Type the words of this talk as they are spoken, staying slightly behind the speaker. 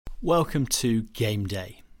Welcome to Game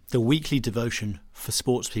Day, the weekly devotion for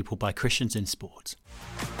sports people by Christians in sport.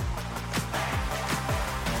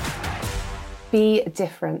 Be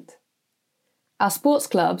different. Our sports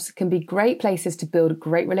clubs can be great places to build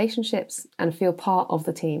great relationships and feel part of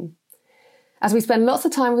the team. As we spend lots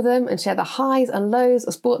of time with them and share the highs and lows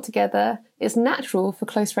of sport together, it's natural for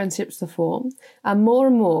close friendships to form, and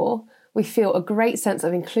more, we feel a great sense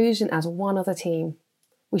of inclusion as one of the team.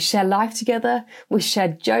 We share life together, we share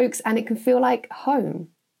jokes, and it can feel like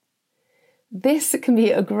home. This can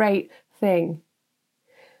be a great thing.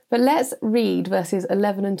 But let's read verses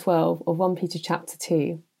 11 and 12 of 1 Peter chapter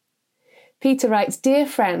 2. Peter writes, "Dear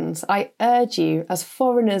friends, I urge you as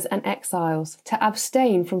foreigners and exiles to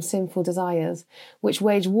abstain from sinful desires, which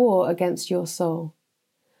wage war against your soul.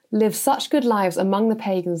 Live such good lives among the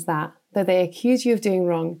pagans that, though they accuse you of doing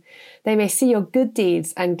wrong, they may see your good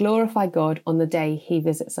deeds and glorify God on the day he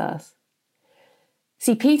visits us."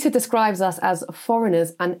 See, Peter describes us as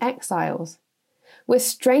foreigners and exiles. We're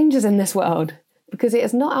strangers in this world because it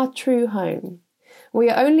is not our true home. We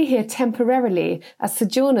are only here temporarily as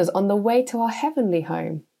sojourners on the way to our heavenly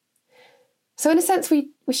home. So in a sense,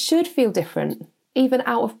 we should feel different, even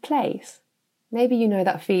out of place. Maybe you know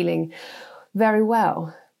that feeling very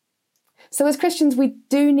well. So as Christians, we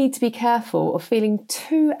do need to be careful of feeling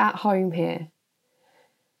too at home here.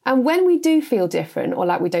 And when we do feel different or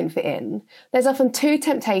like we don't fit in, there's often two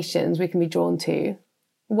temptations we can be drawn to.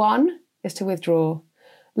 One is to withdraw,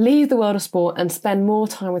 leave the world of sport and spend more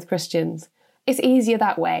time with Christians. It's easier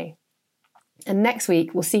that way. And next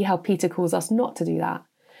week, we'll see how Peter calls us not to do that.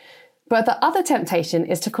 But the other temptation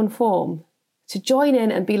is to conform, to join in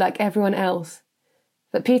and be like everyone else.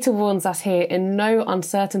 But Peter warns us here in no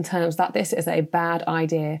uncertain terms that this is a bad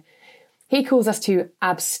idea. He calls us to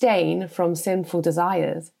abstain from sinful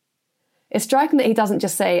desires. It's striking that he doesn't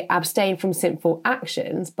just say abstain from sinful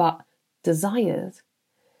actions, but desires.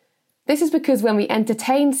 This is because when we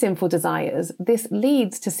entertain sinful desires, this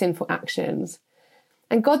leads to sinful actions.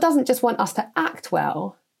 And God doesn't just want us to act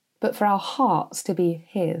well, but for our hearts to be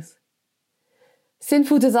his.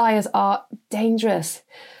 Sinful desires are dangerous.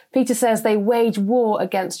 Peter says they wage war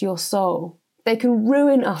against your soul. They can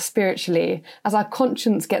ruin us spiritually as our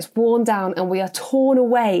conscience gets worn down and we are torn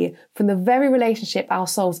away from the very relationship our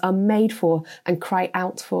souls are made for and cry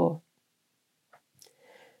out for.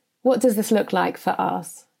 What does this look like for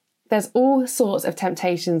us? There's all sorts of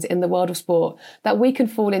temptations in the world of sport that we can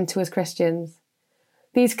fall into as Christians.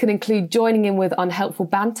 These can include joining in with unhelpful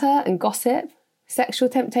banter and gossip, sexual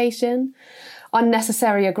temptation,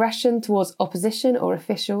 unnecessary aggression towards opposition or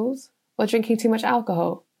officials, or drinking too much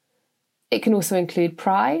alcohol. It can also include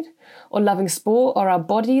pride, or loving sport or our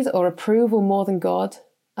bodies or approval more than God,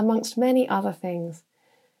 amongst many other things.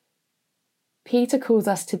 Peter calls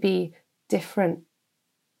us to be different.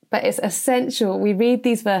 But it's essential we read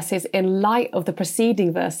these verses in light of the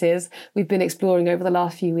preceding verses we've been exploring over the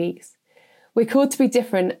last few weeks. We're called to be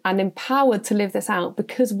different and empowered to live this out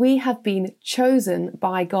because we have been chosen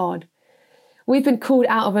by God. We've been called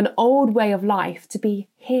out of an old way of life to be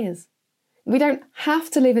his. We don't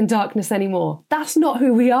have to live in darkness anymore. That's not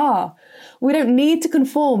who we are. We don't need to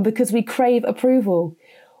conform because we crave approval.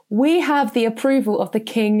 We have the approval of the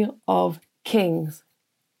King of Kings.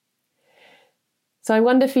 So I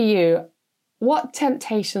wonder for you, what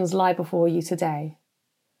temptations lie before you today?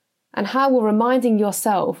 And how will reminding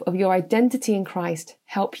yourself of your identity in Christ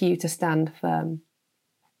help you to stand firm?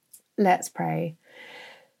 Let's pray.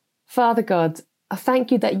 Father God, I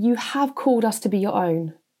thank you that you have called us to be your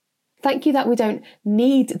own. Thank you that we don't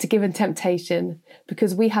need to give in temptation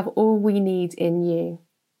because we have all we need in you.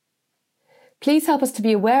 Please help us to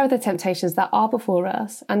be aware of the temptations that are before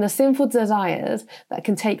us and the sinful desires that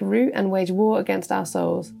can take root and wage war against our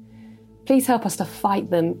souls. Please help us to fight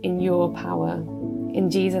them in your power. In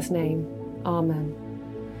Jesus' name, amen.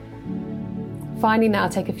 Finally, now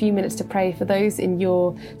take a few minutes to pray for those in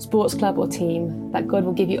your sports club or team, that God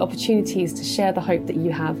will give you opportunities to share the hope that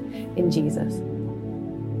you have in Jesus.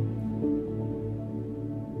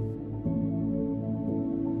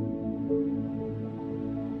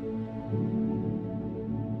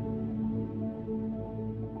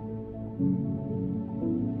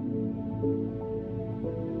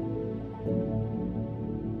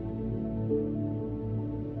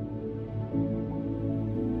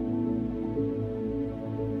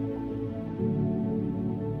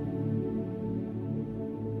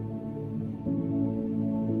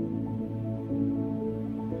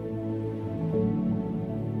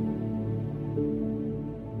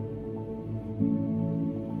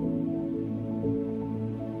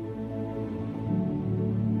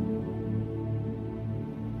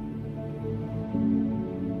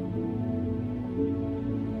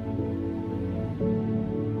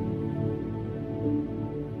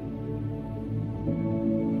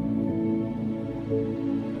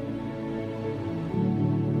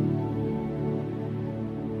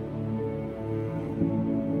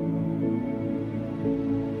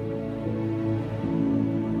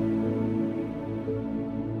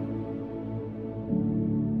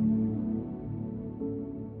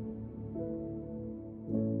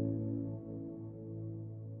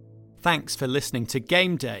 Thanks for listening to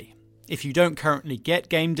Game Day. If you don't currently get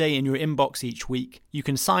Game Day in your inbox each week, you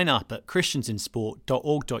can sign up at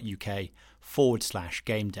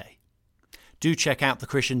christiansinsport.org.uk/Game Day. Do check out the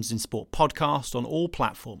Christians in Sport podcast on all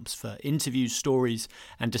platforms for interviews, stories,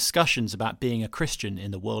 and discussions about being a Christian in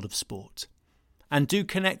the world of sport. And do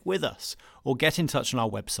connect with us or get in touch on our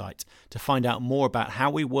website to find out more about how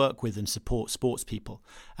we work with and support sports people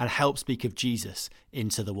and help speak of Jesus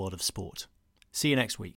into the world of sport. See you next week.